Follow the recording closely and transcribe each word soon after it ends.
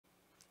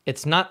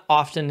It's not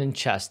often in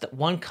chess that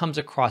one comes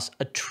across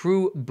a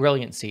true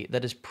brilliancy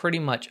that is pretty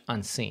much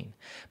unseen,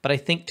 but I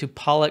think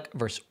Toupalik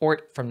vs.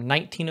 Oort from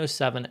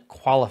 1907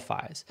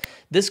 qualifies.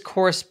 This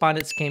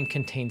correspondence game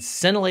contains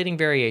scintillating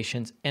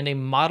variations and a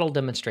model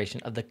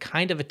demonstration of the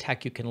kind of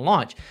attack you can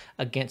launch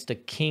against a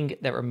king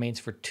that remains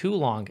for too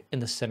long in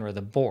the center of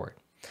the board.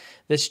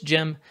 This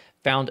gem,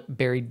 found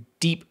buried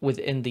deep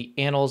within the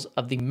annals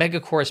of the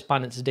Mega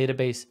Correspondence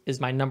database, is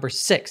my number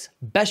 6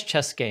 best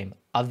chess game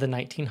of the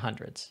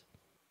 1900s.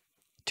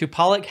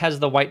 Toupalik has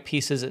the white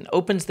pieces and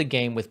opens the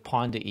game with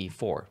pawn to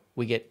e4.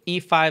 We get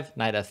e5,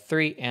 knight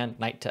f3, and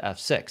knight to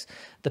f6,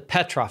 the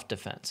Petrov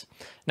defense.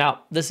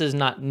 Now, this is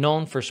not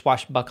known for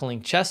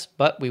swashbuckling chess,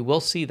 but we will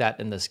see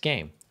that in this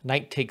game.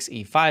 Knight takes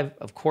e5,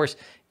 of course,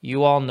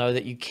 you all know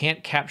that you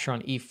can't capture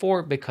on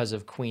e4 because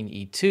of queen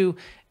e2,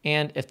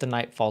 and if the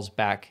knight falls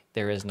back,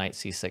 there is knight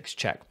c6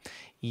 check.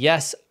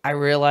 Yes, I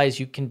realize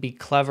you can be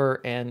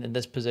clever, and in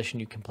this position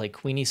you can play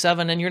queen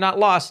e7 and you're not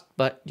lost,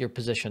 but your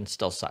position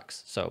still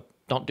sucks. So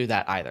don't do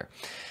that either.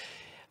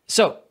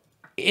 So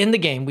in the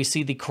game, we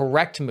see the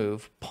correct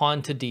move,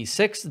 pawn to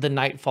d6, the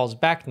knight falls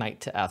back, knight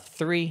to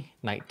f3,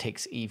 knight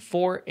takes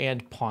e4,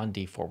 and pawn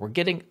d4. We're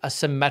getting a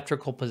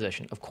symmetrical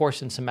position. Of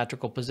course, in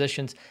symmetrical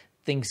positions,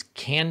 things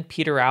can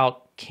peter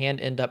out, can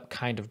end up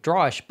kind of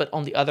drawish, but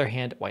on the other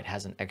hand, white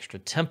has an extra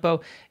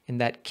tempo,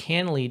 and that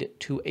can lead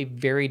to a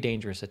very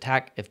dangerous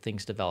attack if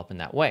things develop in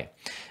that way.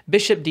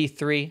 Bishop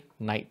d3,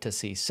 knight to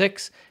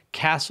c6,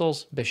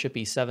 castles, bishop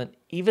e7.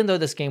 Even though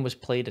this game was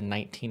played in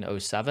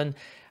 1907,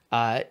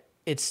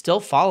 it's still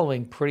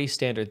following pretty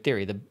standard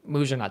theory. The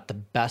moves are not the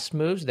best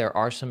moves. There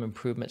are some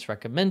improvements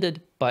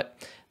recommended,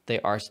 but they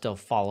are still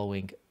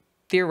following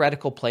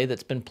theoretical play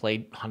that's been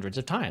played hundreds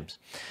of times.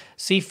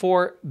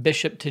 c4,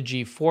 bishop to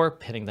g4,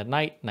 pinning the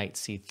knight, knight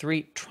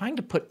c3, trying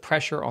to put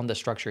pressure on the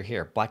structure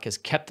here. Black has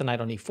kept the knight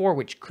on e4,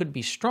 which could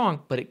be strong,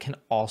 but it can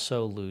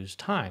also lose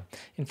time.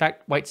 In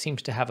fact, white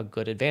seems to have a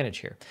good advantage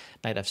here.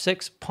 Knight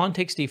f6, pawn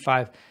takes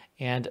d5,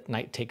 and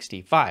knight takes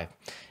d5.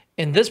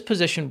 In this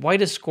position, white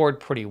has scored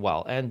pretty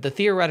well, and the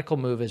theoretical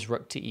move is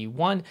rook to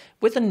e1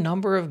 with a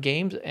number of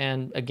games,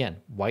 and again,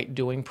 white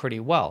doing pretty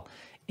well.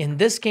 In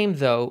this game,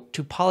 though,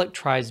 Toupalik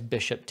tries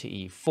bishop to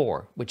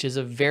e4, which is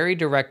a very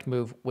direct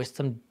move with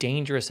some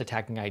dangerous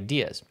attacking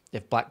ideas.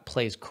 If black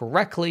plays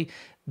correctly,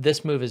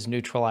 this move is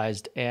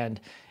neutralized,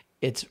 and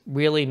it's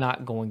really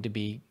not going to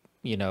be,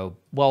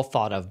 well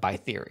thought of by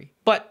theory.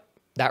 But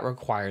that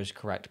requires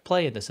correct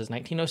play, and this is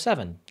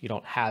 1907. You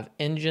don't have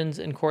engines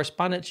in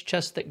correspondence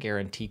chess that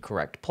guarantee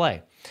correct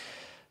play.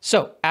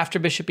 So after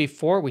bishop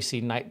e4, we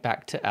see knight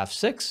back to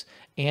f6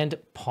 and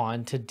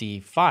pawn to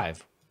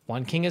d5.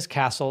 One king is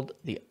castled,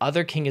 the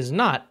other king is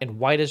not, and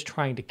white is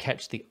trying to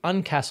catch the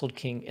uncastled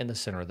king in the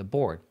center of the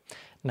board.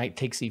 Knight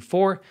takes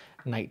e4,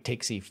 knight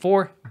takes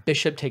e4,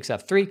 bishop takes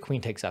f3, queen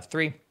takes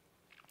f3.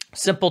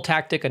 Simple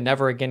tactic, a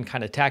never again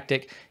kind of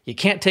tactic. You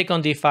can't take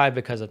on d5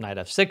 because of knight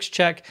f6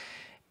 check,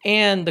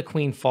 and the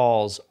queen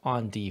falls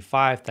on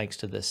d5 thanks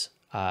to this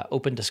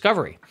open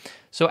discovery.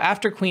 So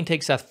after queen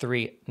takes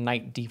f3,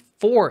 knight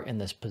d4 in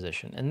this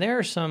position, and there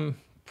are some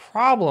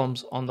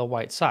problems on the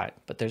white side,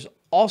 but there's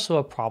also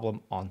a problem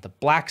on the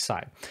black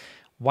side.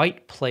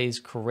 White plays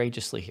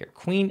courageously here.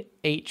 Queen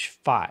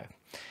h5.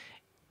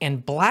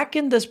 And black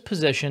in this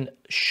position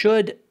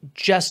should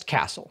just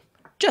castle.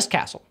 Just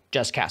castle.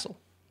 Just castle.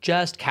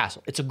 Just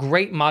castle. It's a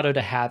great motto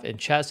to have in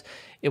chess.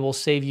 It will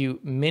save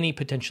you many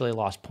potentially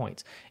lost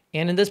points.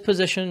 And in this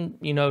position,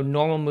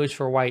 normal moves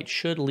for white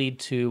should lead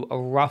to a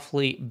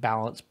roughly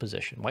balanced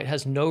position. White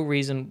has no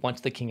reason,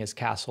 once the king is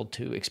castled,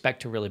 to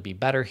expect to really be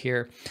better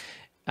here.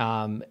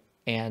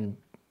 And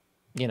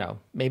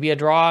maybe a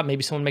draw,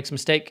 maybe someone makes a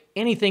mistake,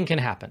 anything can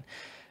happen.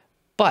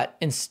 But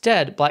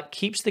instead, black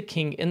keeps the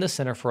king in the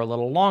center for a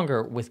little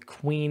longer with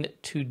queen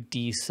to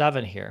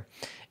d7 here.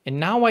 And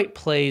now white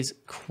plays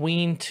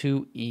queen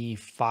to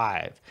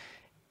e5,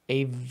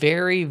 a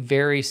very,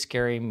 very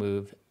scary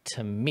move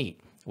to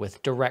meet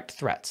with direct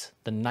threats.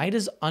 The knight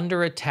is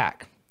under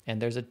attack,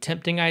 and there's a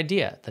tempting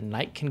idea. The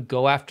knight can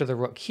go after the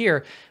rook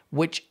here,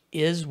 which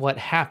is what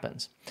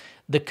happens.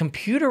 The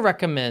computer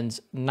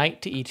recommends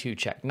knight to e2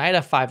 check. Knight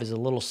f5 is a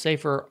little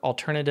safer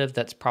alternative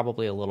that's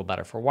probably a little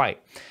better for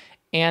white.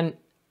 And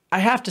I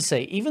have to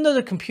say, even though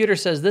the computer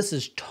says this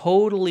is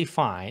totally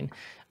fine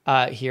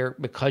here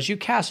because you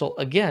castle,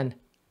 again,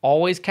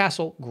 always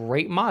castle,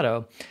 great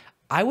motto,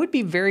 I would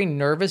be very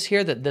nervous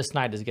here that this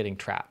knight is getting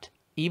trapped.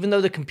 Even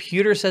though the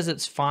computer says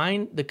it's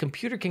fine, the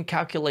computer can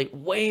calculate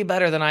way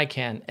better than I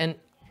can, and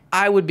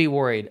I would be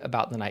worried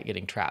about the knight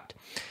getting trapped.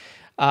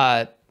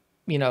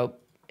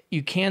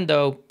 You can,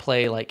 though,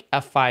 play like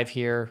f5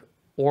 here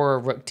or a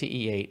rook to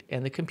e8,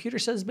 and the computer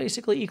says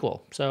basically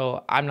equal,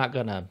 so I'm not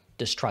going to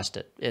distrust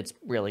it. It's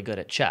really good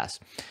at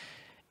chess.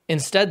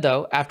 Instead,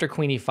 though, after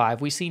queen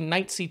e5, we see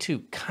knight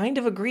c2, kind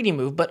of a greedy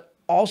move, but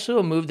also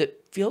a move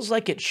that feels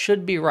like it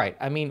should be right.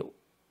 I mean,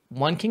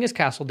 one king is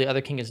castled, the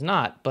other king is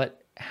not,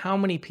 but how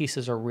many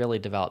pieces are really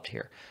developed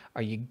here?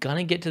 Are you going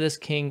to get to this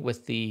king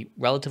with the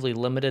relatively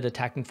limited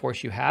attacking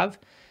force you have?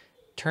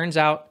 Turns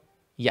out,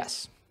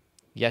 yes.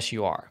 Yes,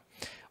 you are.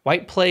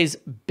 White plays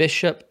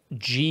bishop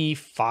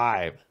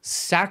g5,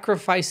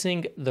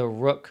 sacrificing the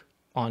rook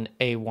on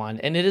a1,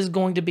 and it is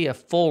going to be a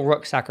full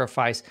rook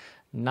sacrifice,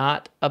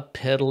 not a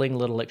piddling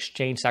little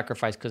exchange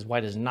sacrifice, because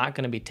white is not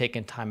going to be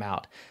taking time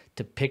out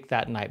to pick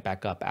that knight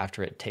back up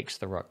after it takes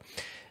the rook.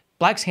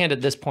 Black's hand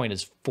at this point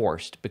is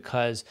forced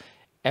because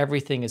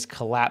everything is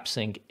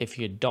collapsing. If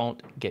you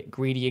don't get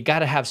greedy, you got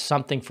to have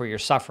something for your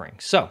suffering.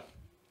 So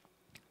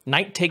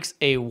knight takes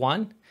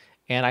a1,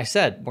 and I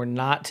said we're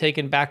not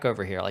taking back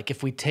over here. Like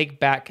if we take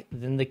back,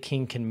 then the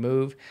king can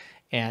move,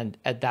 and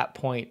at that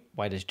point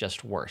white is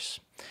just worse.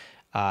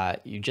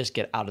 You just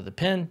get out of the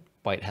pin.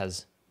 White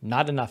has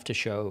not enough to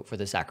show for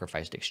the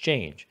sacrificed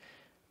exchange,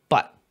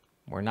 but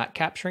we're not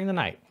capturing the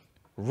knight.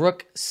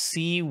 Rook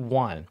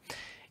c1.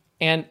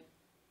 And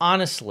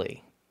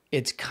honestly,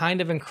 it's kind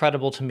of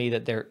incredible to me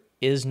that there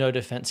is no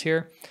defense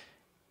here,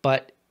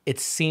 but it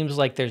seems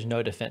like there's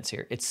no defense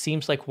here. It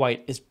seems like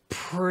white is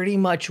pretty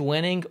much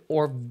winning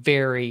or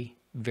very,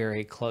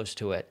 very close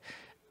to it.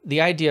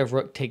 The idea of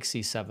rook takes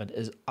c7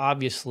 is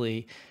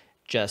obviously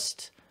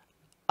just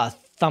a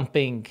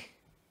thumping,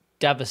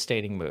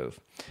 devastating move.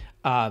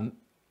 And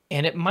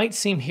it might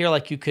seem here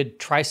like you could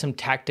try some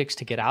tactics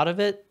to get out of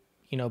it,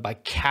 you know, by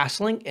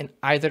castling in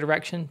either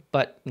direction,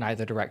 but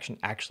neither direction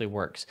actually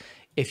works.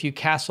 If you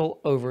castle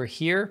over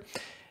here,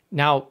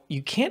 now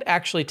you can't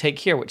actually take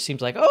here, which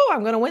seems like, oh,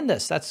 I'm going to win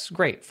this. That's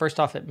great. First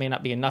off, it may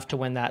not be enough to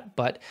win that,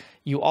 but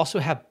you also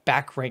have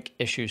back rank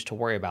issues to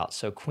worry about.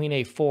 So queen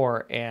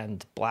a4,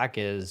 and black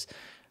is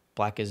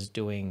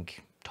doing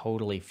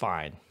totally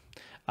fine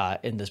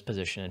in this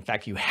position. In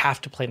fact, you have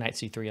to play knight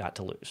c3 not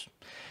to lose.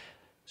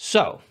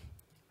 So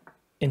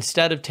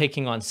instead of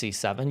taking on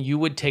c7, you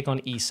would take on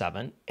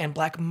e7, and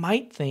black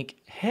might think,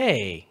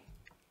 hey,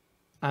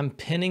 I'm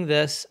pinning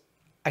this.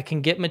 I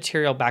can get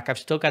material back. I've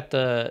still got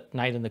the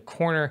knight in the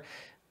corner.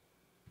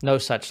 No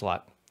such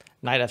luck.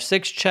 Knight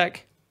f6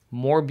 check,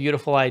 more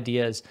beautiful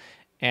ideas,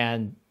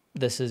 and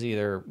this is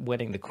either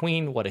winning the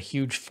queen, what a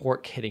huge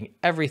fork hitting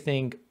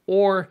everything,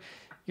 or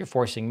you're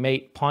forcing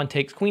mate. Pawn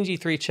takes, queen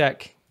g3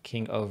 check,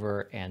 king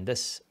over, and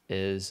this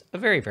is a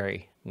very,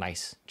 very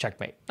nice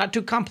checkmate. Not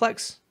too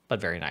complex, but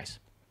very nice.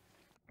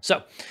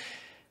 So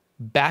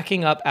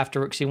backing up after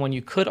rook c1,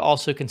 you could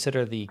also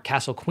consider the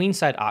castle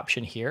queenside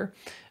option here,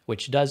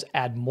 which does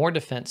add more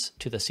defense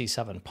to the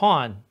c7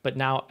 pawn. But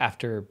now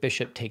after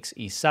bishop takes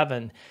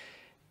e7,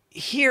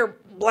 here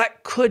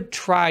black could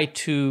try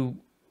to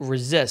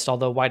resist,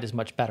 although white is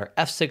much better.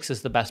 f6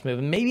 is the best move,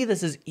 and maybe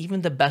this is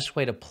even the best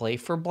way to play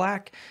for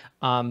black.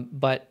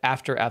 But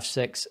after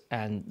f6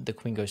 and the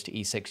queen goes to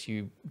e6,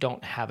 you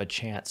don't have a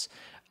chance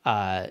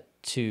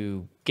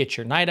to get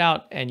your knight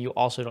out, and you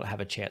also don't have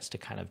a chance to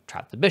kind of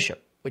trap the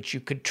bishop, which you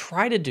could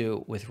try to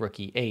do with rook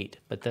e8,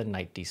 but then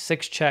knight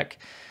d6 check.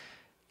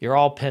 You're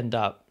all pinned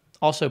up.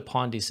 Also,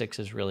 pawn d6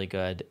 is really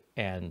good,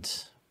 and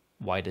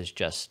white is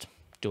just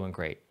doing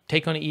great.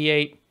 Take on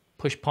e8,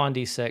 push pawn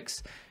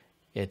d6.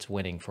 It's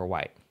winning for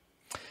white.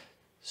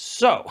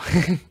 So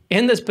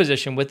in this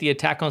position with the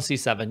attack on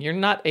c7, you're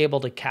not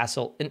able to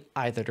castle in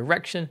either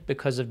direction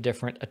because of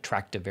different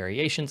attractive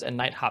variations, and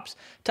knight hops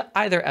to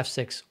either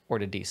f6 or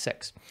to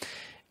d6.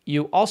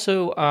 You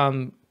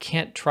also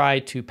can't try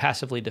to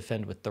passively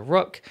defend with the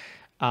rook.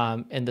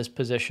 In this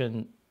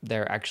position,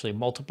 there are actually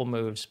multiple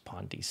moves,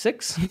 pawn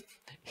d6,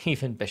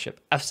 even bishop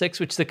f6,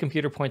 which the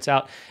computer points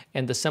out,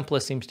 and the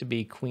simplest seems to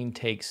be queen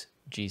takes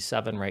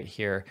g7 right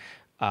here.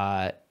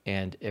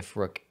 And if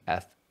rook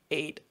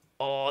f8,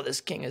 oh,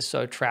 this king is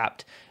so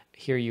trapped.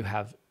 Here you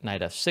have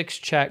knight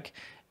f6 check,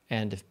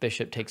 and if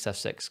bishop takes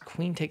f6,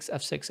 queen takes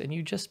f6, and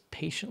you just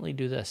patiently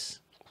do this.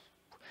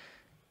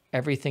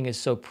 Everything is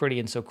so pretty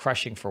and so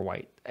crushing for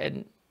white.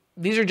 And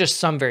these are just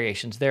some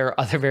variations. There are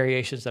other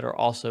variations that are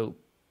also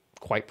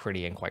quite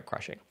pretty and quite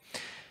crushing.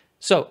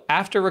 So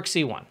after rook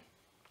c1,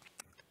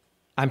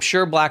 I'm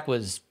sure black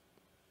was,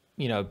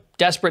 you know,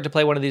 desperate to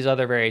play one of these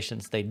other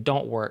variations. They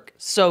don't work.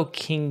 So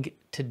king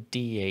to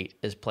d8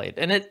 is played.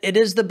 And it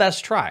is the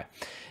best try.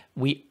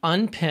 We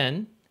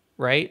unpin,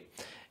 right?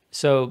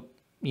 So,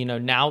 you know,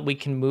 now we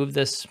can move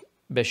this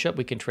bishop.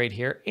 We can trade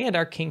here. And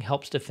our king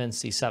helps defend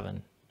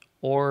c7.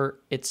 Or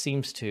it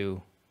seems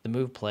to, the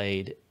move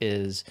played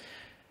is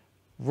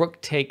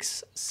rook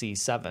takes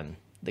c7.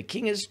 The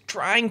king is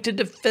trying to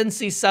defend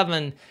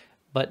c7,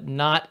 but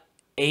not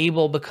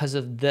able because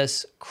of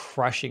this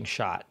crushing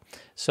shot.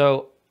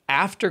 So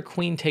after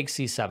queen takes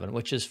c7,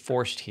 which is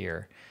forced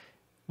here,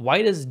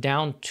 white is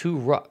down 2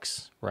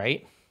 rooks,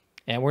 right?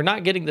 And we're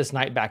not getting this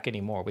knight back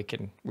anymore. We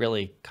can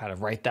really kind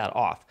of write that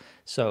off.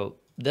 So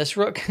this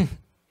rook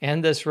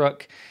and this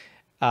rook,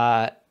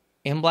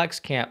 in black's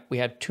camp, we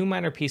have 2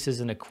 minor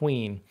pieces and a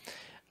queen.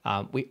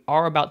 We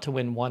are about to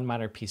win 1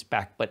 minor piece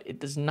back, but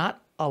it is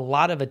not a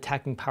lot of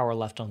attacking power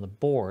left on the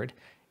board,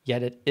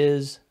 yet it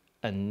is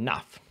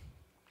enough.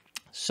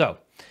 So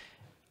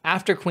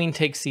after queen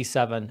takes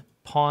c7,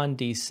 pawn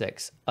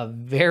d6, a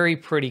very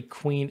pretty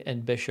queen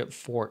and bishop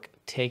fork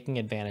taking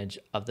advantage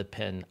of the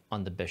pin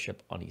on the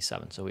bishop on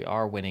e7. So we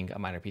are winning a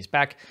minor piece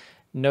back.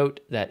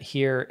 Note that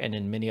here and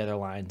in many other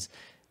lines,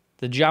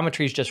 The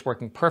geometry is just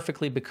working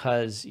perfectly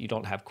because you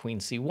don't have queen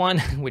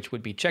c1, which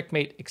would be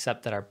checkmate,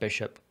 except that our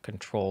bishop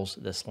controls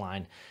this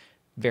line.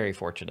 Very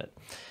fortunate.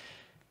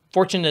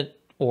 Fortunate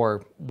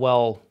or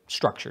well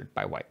structured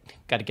by white.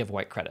 Got to give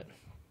white credit.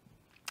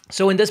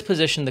 So in this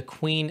position, the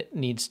queen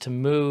needs to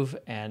move,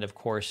 and of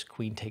course,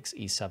 queen takes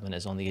e7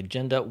 is on the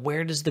agenda.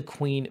 Where does the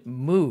queen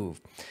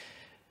move?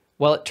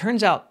 Well, it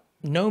turns out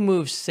no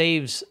move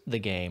saves the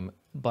game,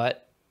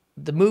 but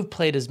the move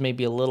played is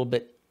maybe a little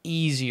bit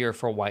easier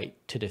for white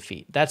to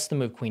defeat. That's the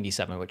move queen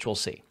d7, which we'll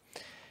see.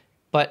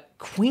 But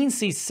queen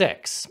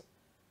c6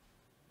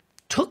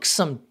 took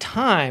some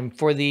time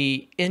for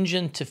the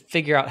engine to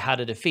figure out how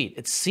to defeat.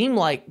 It seemed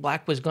like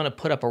black was going to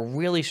put up a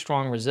really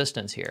strong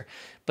resistance here,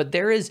 but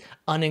there is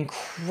an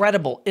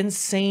incredible,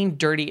 insane,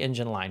 dirty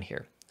engine line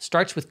here.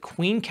 Starts with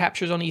queen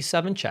captures on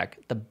e7 check,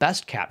 the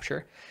best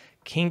capture,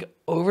 king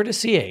over to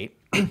c8,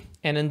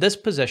 and in this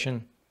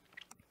position,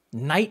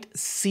 knight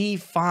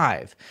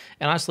c5.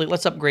 And honestly,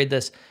 let's upgrade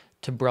this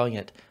to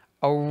brilliant.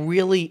 A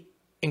really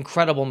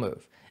incredible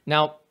move.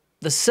 Now,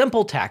 the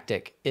simple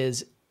tactic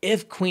is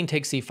if queen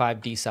takes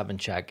c5, d7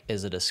 check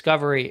is a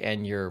discovery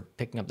and you're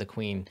picking up the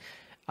queen,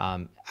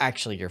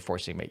 actually you're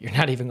forcing mate. You're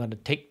not even going to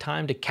take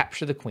time to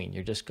capture the queen.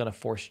 You're just going to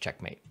force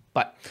checkmate.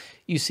 But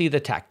you see the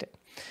tactic.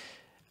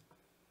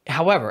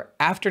 However,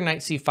 after knight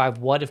c5,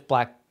 what if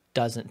black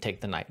doesn't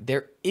take the knight?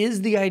 There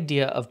is the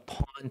idea of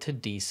pawn to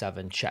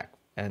d7 check.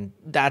 And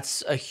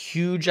that's a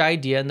huge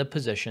idea in the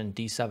position,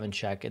 d7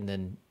 check, and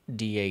then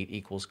d8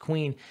 equals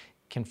queen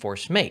can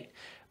force mate.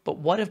 But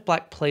what if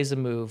black plays a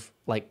move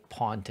like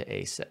pawn to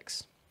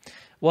a6?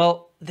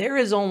 Well, there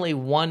is only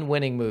one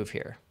winning move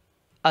here,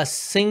 a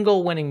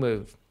single winning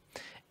move.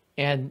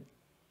 And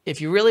if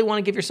you really want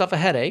to give yourself a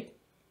headache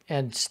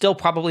and still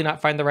probably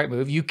not find the right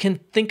move, you can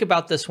think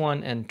about this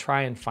one and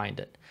try and find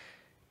it.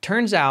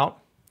 Turns out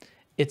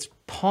it's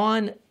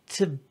pawn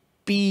to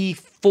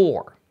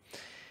b4.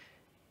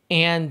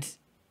 And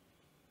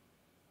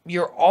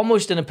you're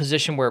almost in a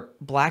position where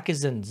black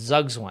is in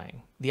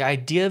zugzwang. The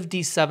idea of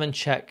d7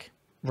 check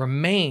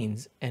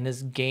remains and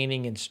is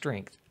gaining in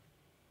strength.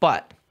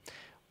 But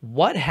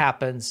what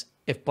happens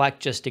if black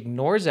just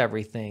ignores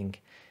everything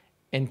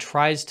and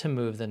tries to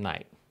move the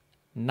knight?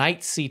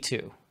 Knight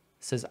c2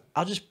 says,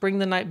 I'll just bring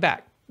the knight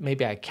back.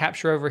 Maybe I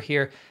capture over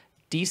here.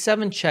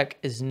 d7 check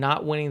is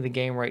not winning the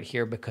game right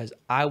here because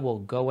I will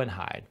go and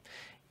hide.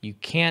 You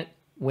can't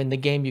win the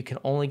game. You can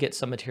only get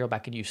some material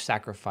back and you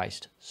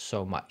sacrificed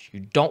so much.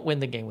 You don't win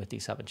the game with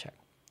d7 check.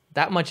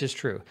 That much is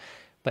true.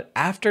 But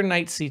after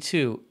knight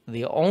c2,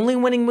 the only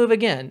winning move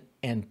again,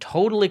 and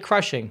totally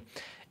crushing,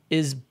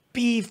 is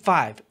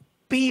b5.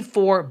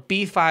 b4,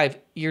 b5,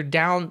 you're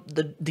down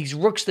these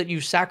rooks that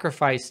you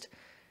sacrificed,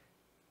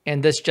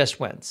 and this just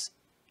wins.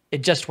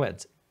 It just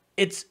wins.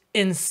 It's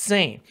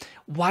insane.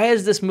 Why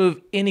is this move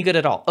any good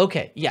at all?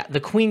 Okay, yeah, the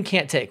queen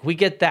can't take. We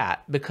get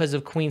that because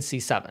of queen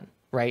c7,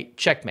 right?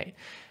 Checkmate.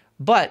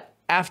 But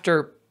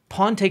after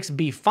pawn takes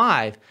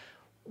b5,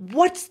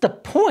 what's the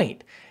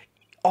point?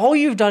 All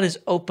you've done is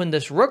open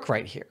this rook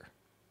right here,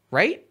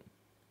 right?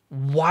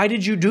 Why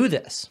did you do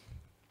this?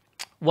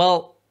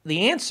 Well,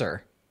 the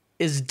answer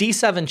is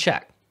d7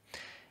 check.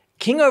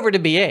 King over to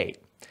b8,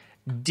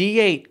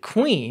 d8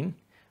 queen,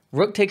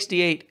 rook takes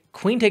d8,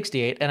 queen takes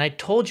d8, and I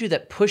told you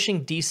that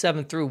pushing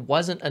d7 through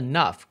wasn't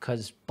enough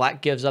because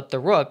black gives up the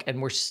rook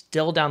and we're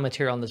still down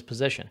material in this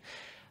position.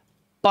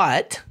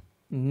 But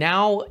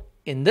now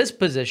in this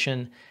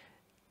position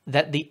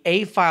that the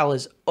a file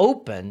is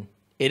open,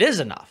 it is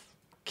enough.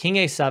 King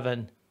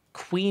a7,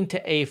 queen to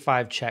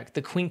a5 check.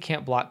 The queen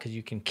can't block because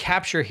you can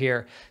capture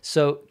here.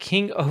 So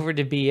king over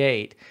to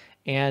b8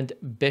 and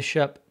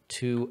bishop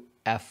to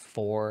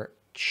f4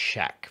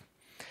 check.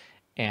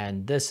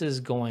 And this is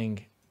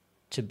going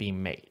to be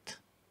mate.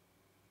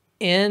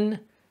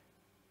 Insane.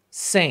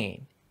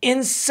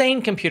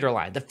 Insane computer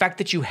line. The fact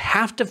that you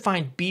have to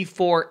find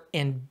b4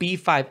 and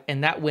b5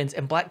 and that wins,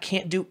 and black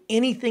can't do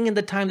anything in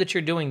the time that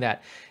you're doing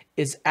that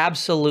is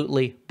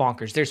absolutely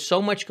bonkers. There's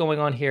so much going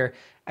on here.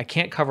 I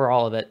can't cover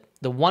all of it.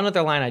 The one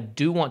other line I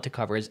do want to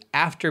cover is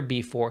after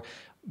b4,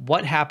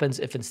 what happens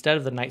if instead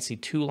of the knight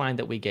c2 line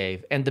that we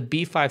gave, and the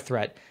b5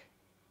 threat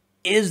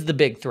is the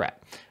big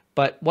threat,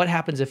 but what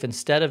happens if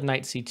instead of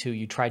knight c2,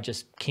 you try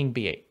just king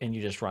b8 and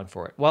you just run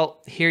for it?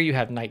 Well, here you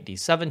have knight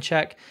d7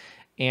 check,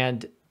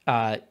 and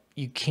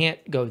you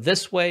can't go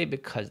this way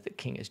because the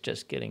king is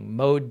just getting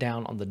mowed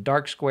down on the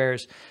dark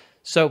squares.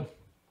 So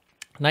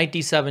knight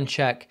d7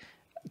 check,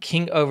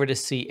 king over to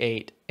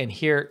c8, and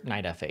here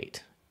knight f8.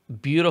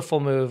 Beautiful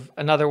move.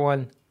 Another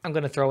one. I'm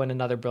going to throw in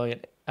another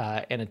brilliant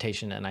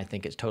annotation, and I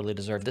think it's totally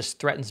deserved. This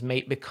threatens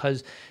mate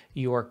because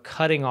you are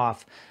cutting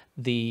off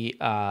the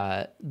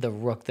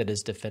rook that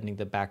is defending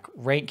the back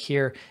rank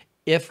here.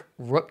 If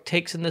rook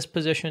takes in this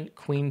position,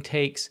 queen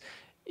takes,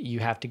 you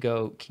have to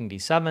go king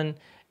d7,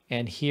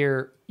 and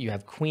here you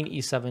have queen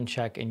e7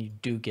 check, and you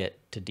do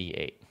get to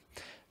d8.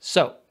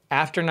 So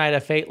after knight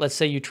f8, let's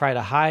say you try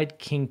to hide,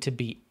 king to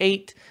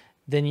b8,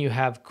 then you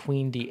have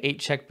queen d8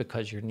 check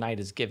because your knight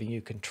is giving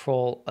you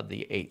control of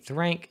the 8th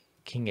rank,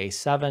 king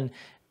a7,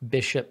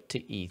 bishop to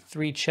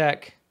e3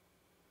 check,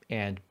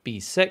 and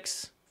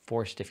b6,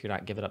 forced if you're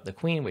not giving up the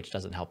queen, which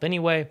doesn't help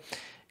anyway.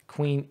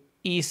 Queen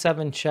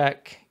e7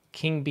 check,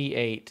 king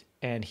b8,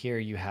 and here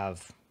you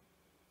have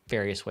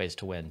various ways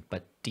to win,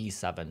 but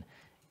d7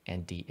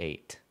 and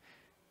d8,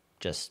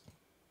 just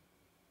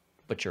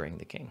butchering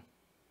the king.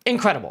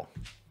 Incredible.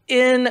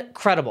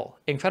 Incredible.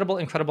 Incredible,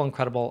 incredible,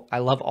 incredible. I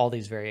love all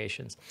these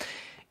variations.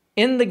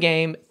 In the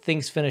game,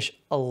 things finish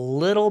a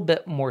little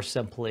bit more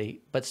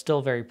simply, but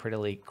still very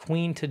prettily.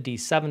 Queen to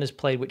d7 is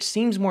played, which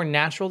seems more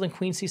natural than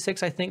queen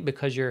c6, I think,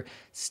 because you're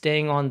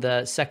staying on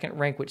the second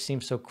rank, which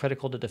seems so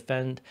critical to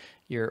defend.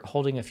 You're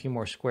holding a few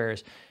more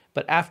squares.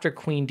 But after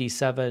queen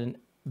d7,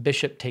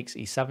 bishop takes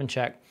e7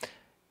 check.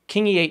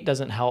 King e8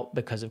 doesn't help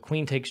because of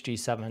queen takes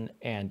g7,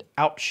 and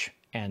ouch,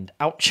 and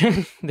ouch.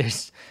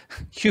 There's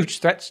huge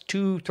threats,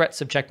 2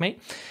 threats of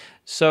checkmate.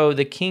 So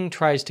the king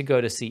tries to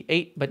go to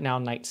c8, but now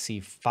knight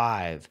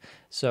c5.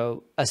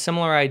 So a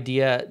similar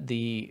idea,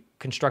 the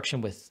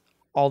construction with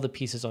all the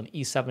pieces on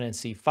e7 and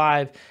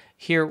c5.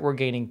 Here we're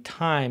gaining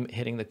time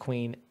hitting the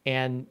queen,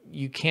 and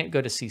you can't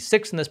go to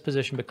c6 in this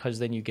position because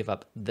then you give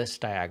up this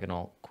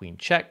diagonal. Queen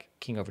check,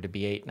 king over to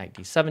b8, knight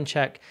d7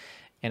 check.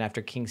 And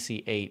after king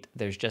c8,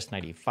 there's just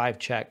knight e5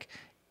 check,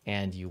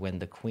 and you win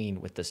the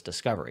queen with this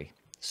discovery.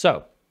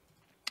 So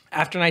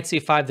after knight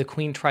c5, the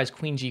queen tries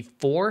queen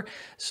g4,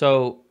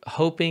 so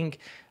hoping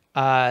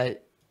to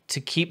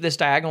keep this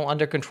diagonal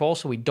under control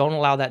so we don't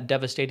allow that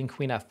devastating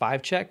queen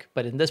f5 check.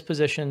 But in this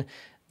position,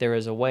 there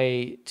is a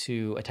way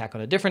to attack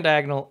on a different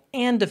diagonal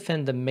and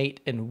defend the mate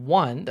in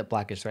 1 that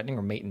black is threatening,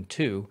 or mate in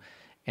 2,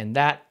 and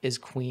that is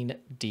queen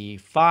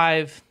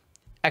d5.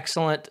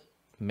 Excellent,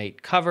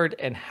 mate covered.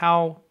 And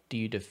how do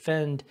you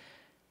defend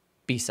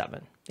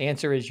b7? The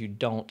answer is you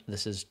don't.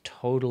 This is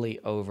totally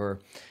over.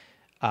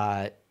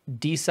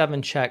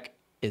 D7 check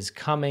is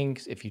coming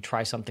if you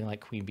try something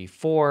like queen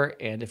b4,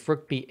 and if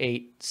rook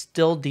b8,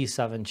 still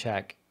d7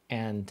 check,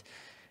 and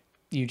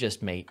you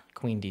just mate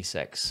queen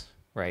d6,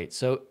 right?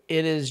 So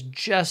it is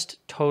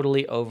just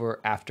totally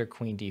over after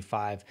queen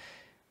d5.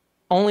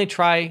 Only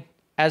try,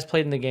 as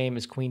played in the game,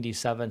 is queen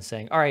d7,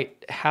 saying, all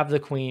right, have the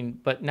queen,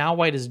 but now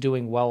white is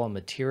doing well on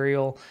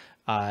material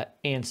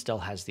and still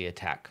has the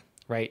attack.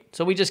 Right,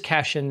 so we just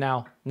cash in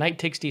now. Knight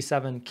takes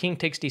d7, king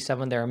takes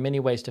d7. There are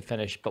many ways to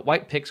finish, but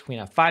white picks queen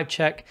f5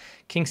 check,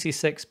 king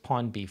c6,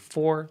 pawn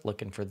b4,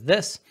 looking for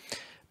this.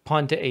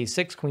 Pawn to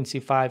a6, queen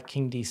c5,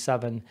 king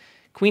d7,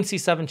 queen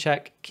c7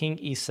 check, king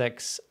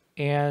e6,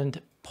 and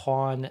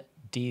pawn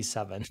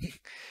d7.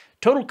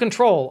 Total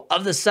control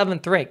of the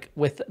 7th rank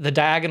with the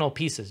diagonal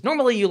pieces.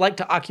 Normally you like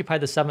to occupy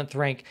the 7th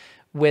rank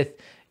with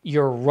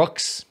your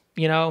rooks,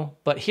 you know,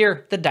 but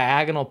here the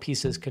diagonal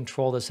pieces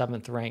control the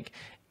 7th rank.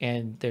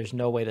 And there's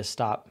no way to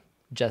stop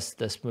just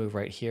this move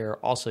right here.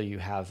 Also, you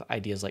have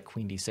ideas like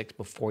queen d6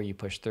 before you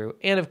push through.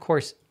 And of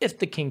course, if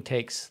the king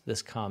takes,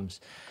 this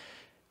comes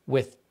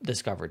with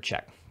discovered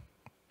check.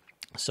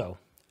 So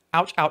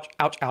ouch, ouch,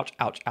 ouch, ouch,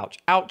 ouch, ouch,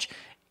 ouch.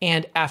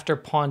 And after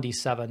pawn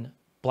d7,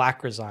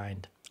 black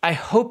resigned. I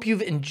hope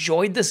you've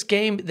enjoyed this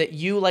game, that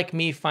you, like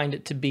me, find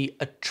it to be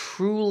a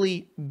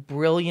truly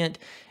brilliant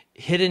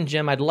hidden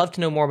gem. I'd love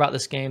to know more about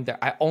this game.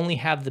 I only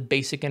have the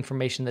basic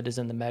information that is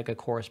in the Mega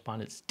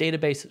Correspondence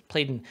database. It's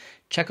played in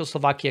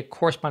Czechoslovakia,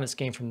 correspondence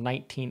game from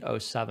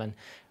 1907.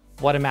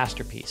 What a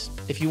masterpiece.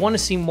 If you want to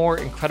see more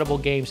incredible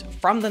games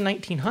from the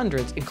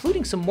 1900s,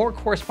 including some more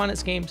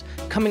correspondence games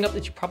coming up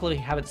that you probably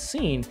haven't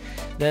seen,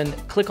 then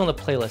click on the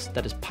playlist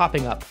that is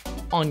popping up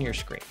on your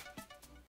screen.